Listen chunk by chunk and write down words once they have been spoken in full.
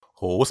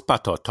Hos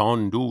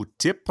patotondu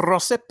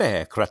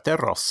tiprosepe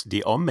crateros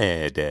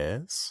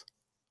diomedes.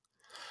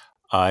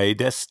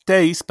 Aides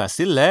teis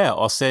basile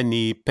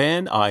oseni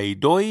pen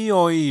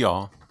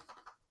aidoioio.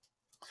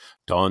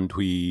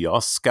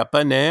 Tondhuios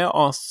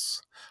capaneos,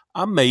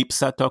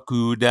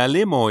 ameipsatocuda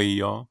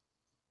limoio.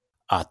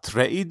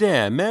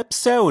 Atreide me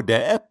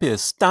pseude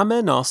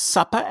epistamenos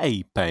sapa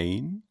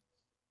eipein.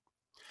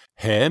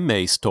 He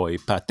meistoi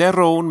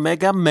pateron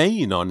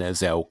megameinon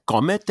ezeu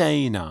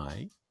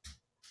cometeinai.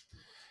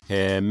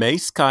 He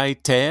meiskai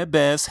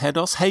tebes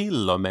hedos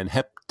heilomen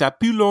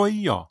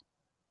heptapuloio.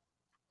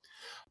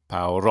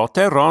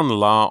 Pauroteron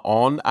la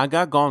on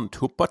agagont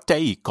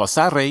hupoteikos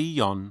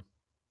areion.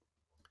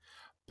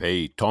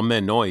 Pei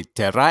tomenoi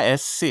terra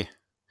essi,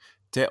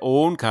 te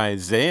on kai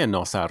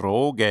zenos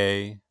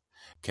aroge,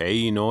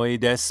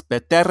 keinoides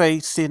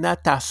petereisin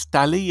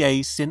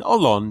atastaliesin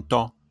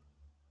olonto.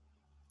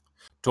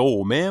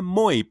 Tome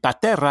moi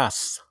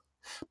pateras,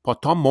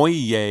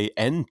 potomoie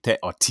ente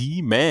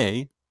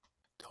otime,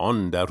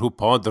 tonda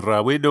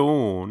rupodra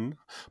vidon,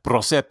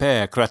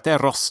 prosepe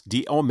crateros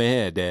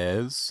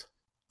diomedes,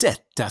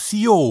 tettas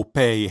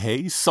iopei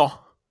heiso,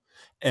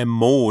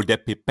 emode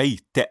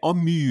pipeite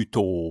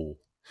omyto,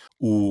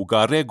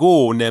 uga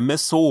regone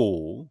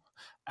meso,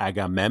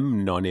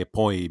 agamemnone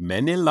poi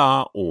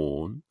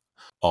menilaon,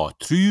 o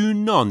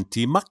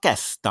trynonti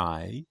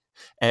makestai,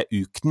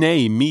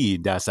 uknei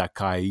midas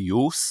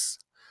akaius,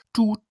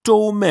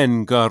 tuto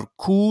mengar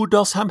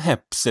kudos ham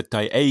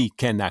hepsetai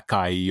eiken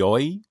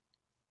akaioi,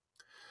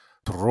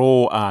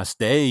 troas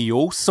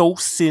deo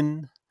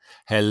sosin,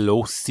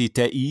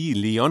 helosite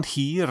ilion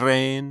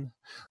hiren,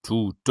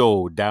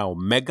 tuto dau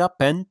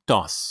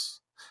megapentos,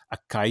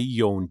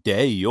 akaion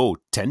deo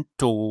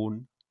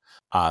tenton,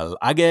 al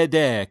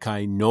agede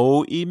kai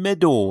no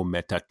imedo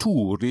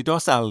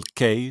metaturidos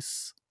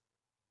alkeis.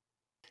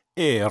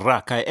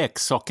 Era kai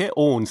exoke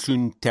on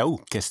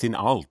synteukesin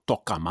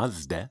altoka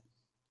mazde.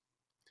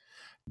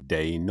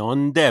 Dei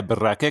non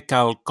debrake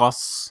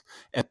kalkos,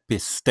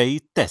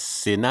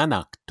 episteitessin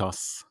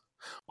anaktos.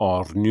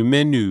 Or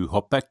numenu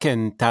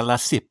hopekentala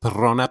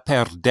siprona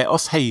perde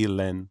os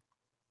heilen.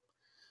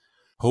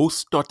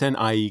 Hostoten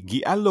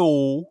aigi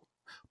alo,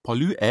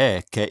 polu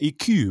eke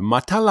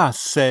ikuma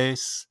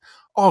talasses,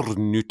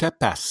 ornute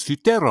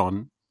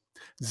passyteron,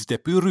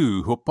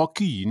 zdepuru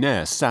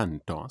hopokine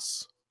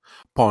santos.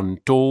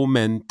 Ponto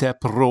mente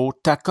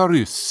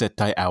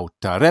protacaryssetai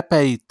auta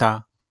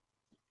repeita.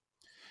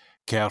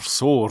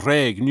 Kerso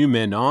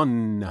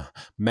regnumenon,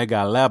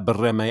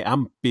 megalabre me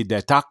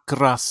ampide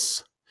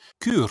takras,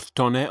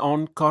 kyrtone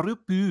on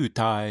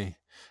korupytai,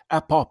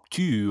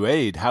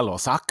 apoptueid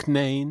halos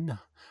aknein,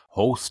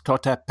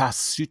 hostote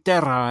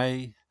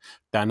passyterai,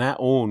 dana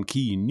on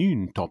ki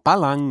nynto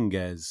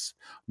palanges,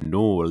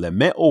 nole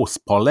me os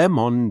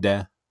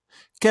polemonde,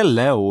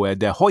 keleu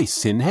de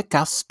hoisin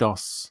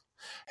hekastos,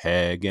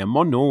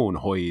 hegemonon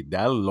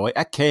hoidelloi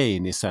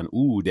akenisan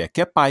ude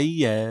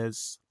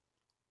kepaies.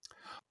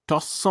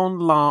 Tosson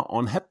la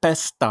on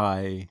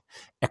hepestai,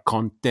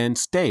 conten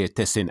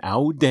stetesin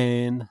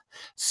auden,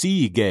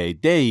 sige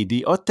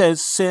deidi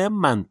otesse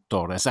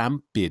mantores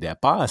ampide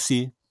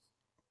pasi.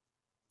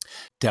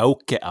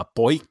 Teuke a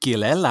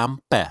poikile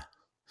lampe,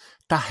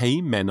 ta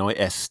heimenoi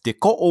esti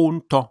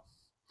koonto,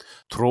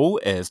 tro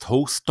est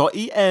hosto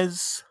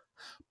ies,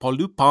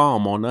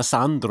 polypamonas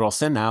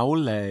androsen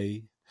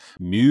aulei,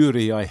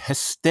 myrioi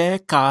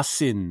heste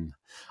kasin,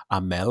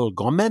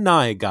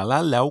 amelgomenai gala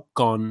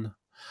leukon,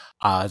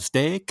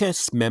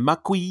 asdekes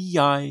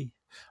memaquiai,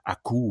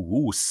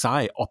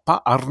 sai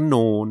opa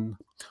arnon,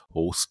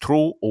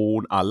 ostro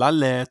on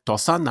alale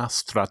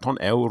tosanastraton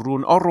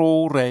eurun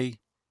ororei.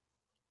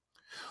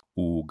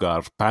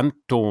 Ugar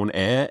panton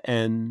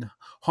en,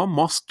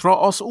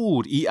 homostros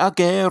ur I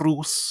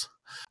agerus,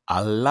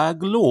 alla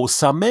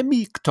glosa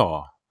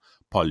memicta,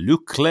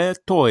 polukle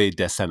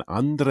toidesen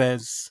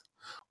andres,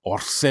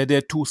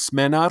 orsede tus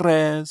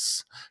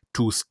menares,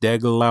 tus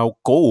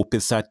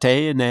deglaukopis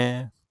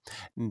Atene,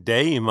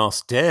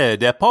 Deimos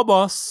de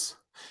pobos,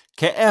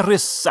 que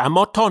eris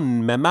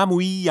amoton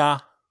memamuia,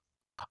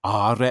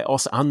 are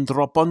os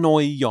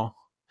androponoio,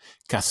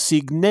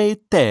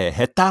 casignete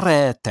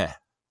hetarete,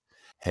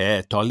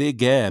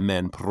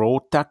 hetoligemen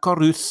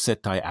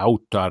protacoryssetai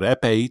auta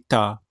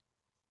repeita.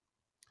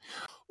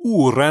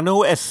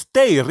 Urano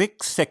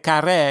esterix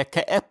secare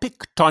que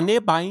epictone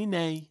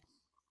bainei.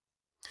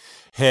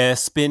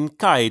 Hespin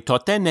kai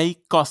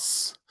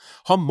toteneikos,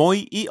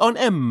 homoi ion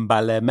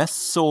embale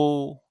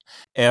messo,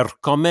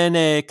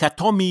 ercomene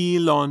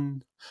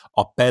catomilon,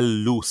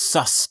 opellus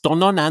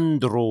sastonon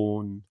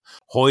andron,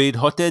 hoid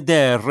hote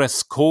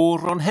deres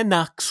coron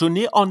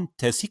henaxuni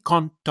ontes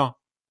iconto.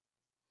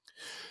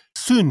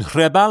 Syn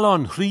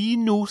rebalon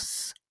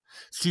rinus,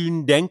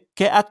 syn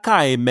denke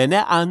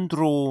acaemene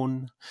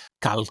andron,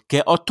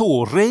 calce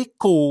otore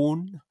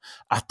con,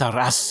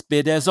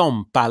 ataraspides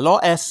ompalo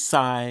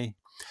essai,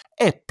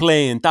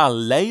 plent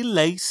allei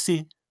leisi,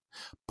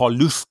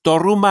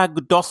 polustorum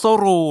agdos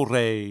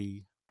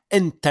aurorei,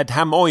 ented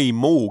ham oi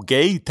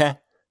mogete,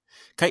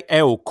 kai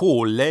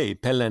eukole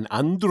pelen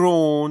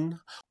andron,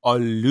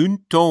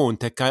 allunton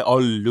te kai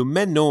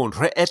allumenon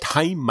re et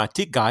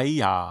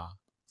haimatigaia.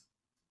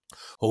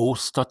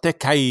 Hosta te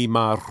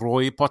caima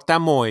roi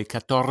potamoi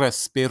cato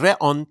respire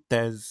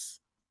ontes.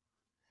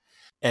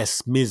 Es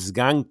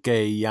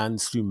misganke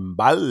jan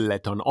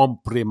symballeton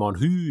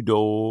omprimon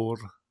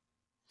hydor.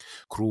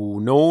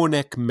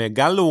 Crunonek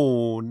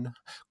megalon,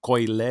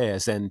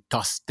 coiles en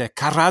toste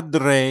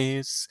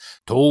caradres,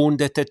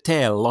 tonde te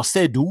telos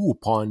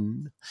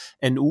edupon,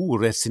 en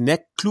ures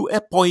neclu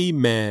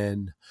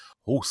epoimen,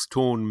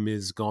 hoston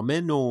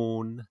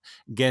misgomenon,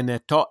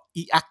 geneto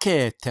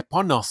iacete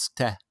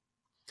ponoste,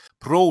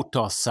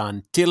 protos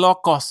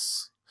antilokos,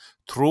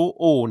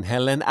 troon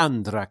helen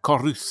andra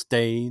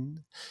corustein,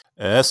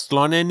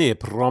 estlon en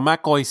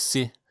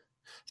promacoisi,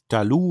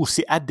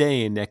 talusi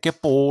adene ke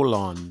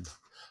polon,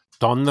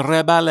 ton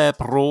rebele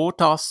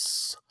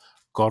protos,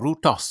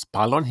 corutos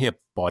palon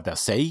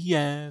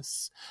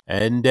hippodaseies,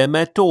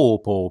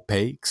 endemetopo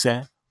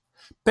peixe,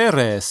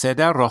 perese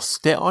da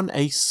roste on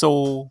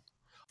eiso,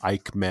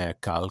 aik me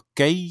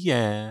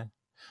calceie,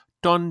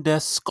 donde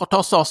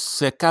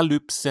scotososse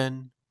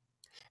calypsen,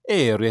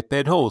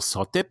 eriped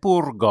hosote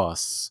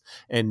purgos,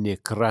 en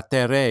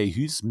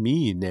nicratereus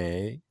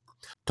mine,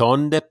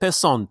 tonde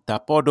pesonta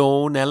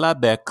podone la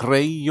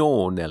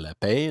becreione le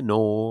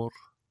penor.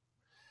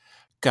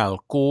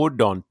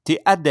 Calcodonti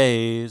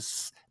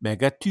ades,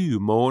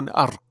 megatumon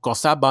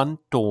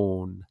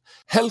arcosabanton,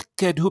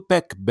 helked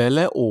hupec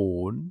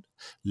beleon,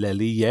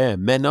 lelie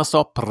menos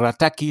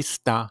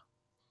opratacista,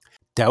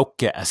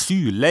 tauke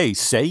asylei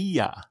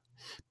seia,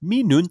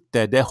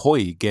 minunte de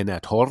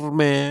hoigenet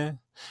horme,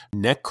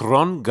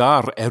 necron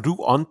gar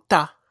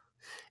eruonta,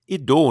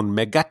 idon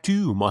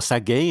megatumos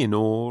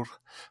agenor,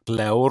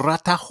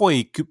 pleurata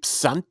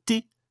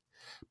hoicupsanti,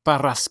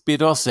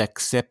 paraspiros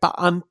exepa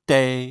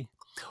ante,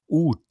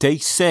 te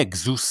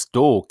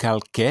sexusto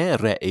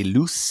calcere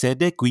elusse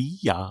de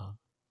quia.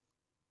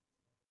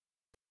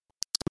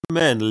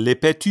 Men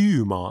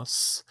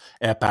lipetumos,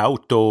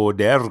 epauto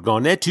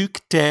dergon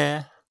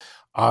etucte,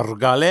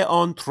 argale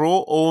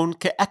ontro on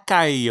ke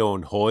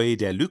acaion hoi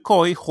de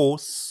lucoi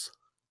hos.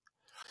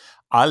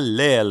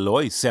 Alle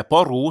loi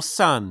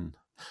seporusan,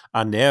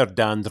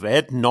 anerdan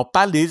red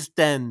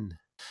nopalisden,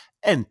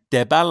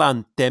 ente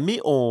balante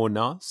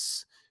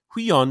mionas,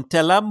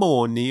 huionte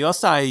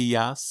lamonios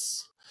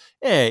aias,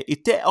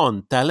 ite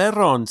ontale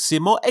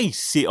ronsimo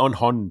eisi on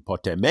hon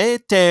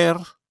potemeter.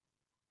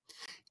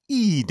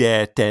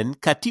 Ideten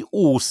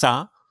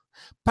catiusa,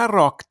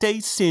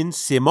 parocte sin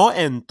simo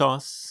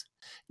entos,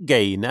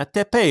 geina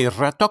te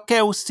peira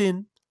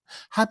toceusin,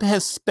 hab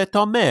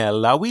hespeto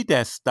mela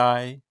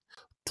videstai,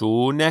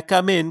 tu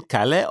necamin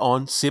cale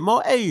on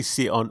simo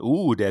eisi on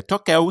ude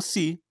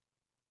toceusi.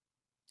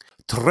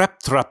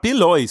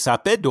 Trappilois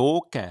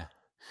apedoke,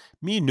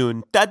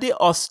 minunta de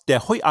oste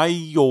hoi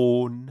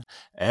aion,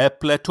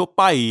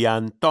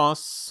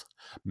 epletopaiantos,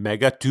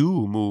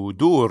 megatumu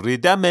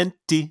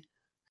duridamenti,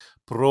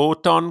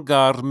 proton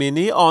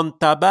garmini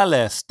onta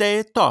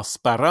balestetos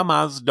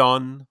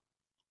paramasdon.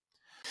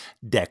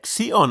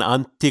 Dexion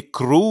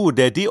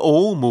anticrude di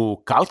omu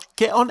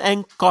calce on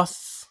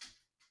encos.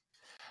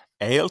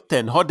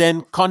 Eilten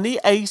hoden coni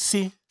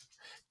eisi,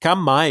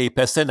 camai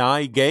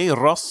pesenai gei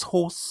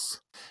roshos.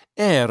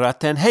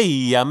 Eraten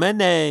heia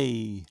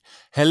menei,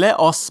 hele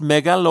os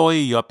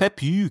megaloio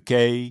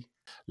pepuke,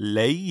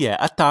 leie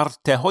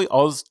atarte hoi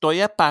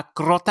osdoie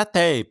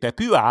pacrotate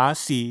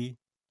pepuasi.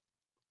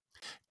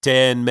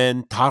 Ten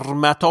men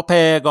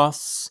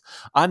tarmatopegos,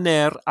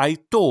 aner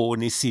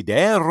aitoni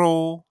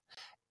sidero,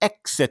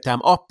 exetam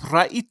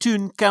opera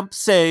ituncam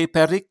se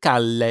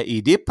pericalle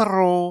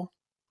idipro.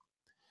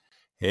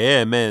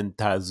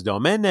 Hementas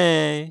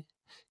domene,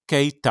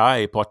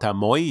 ceitai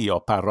potamoio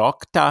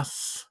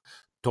paroctas,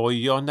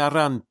 toio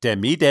narante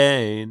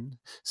miden,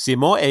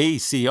 simo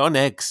eision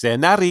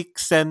exen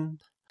arixen,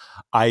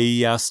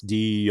 aias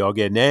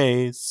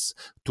diogenes,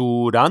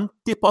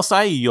 turantipos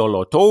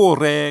aiolo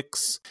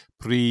torex,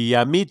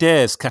 pria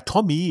mides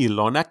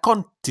catomilon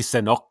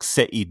acontisen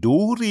oxe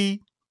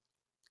iduri.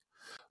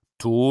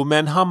 Tu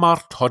men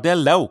hamart hode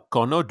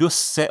leukon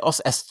odusse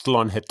os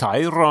estlon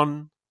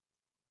hetairon.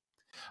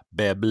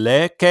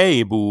 Beble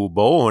keibu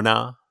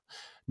bona,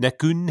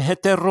 necun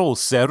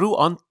heteroseru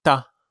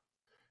anta.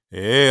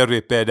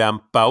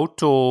 Eripedam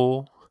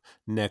pauto,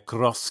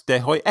 necroste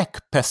hoi ec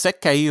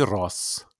peseceiros.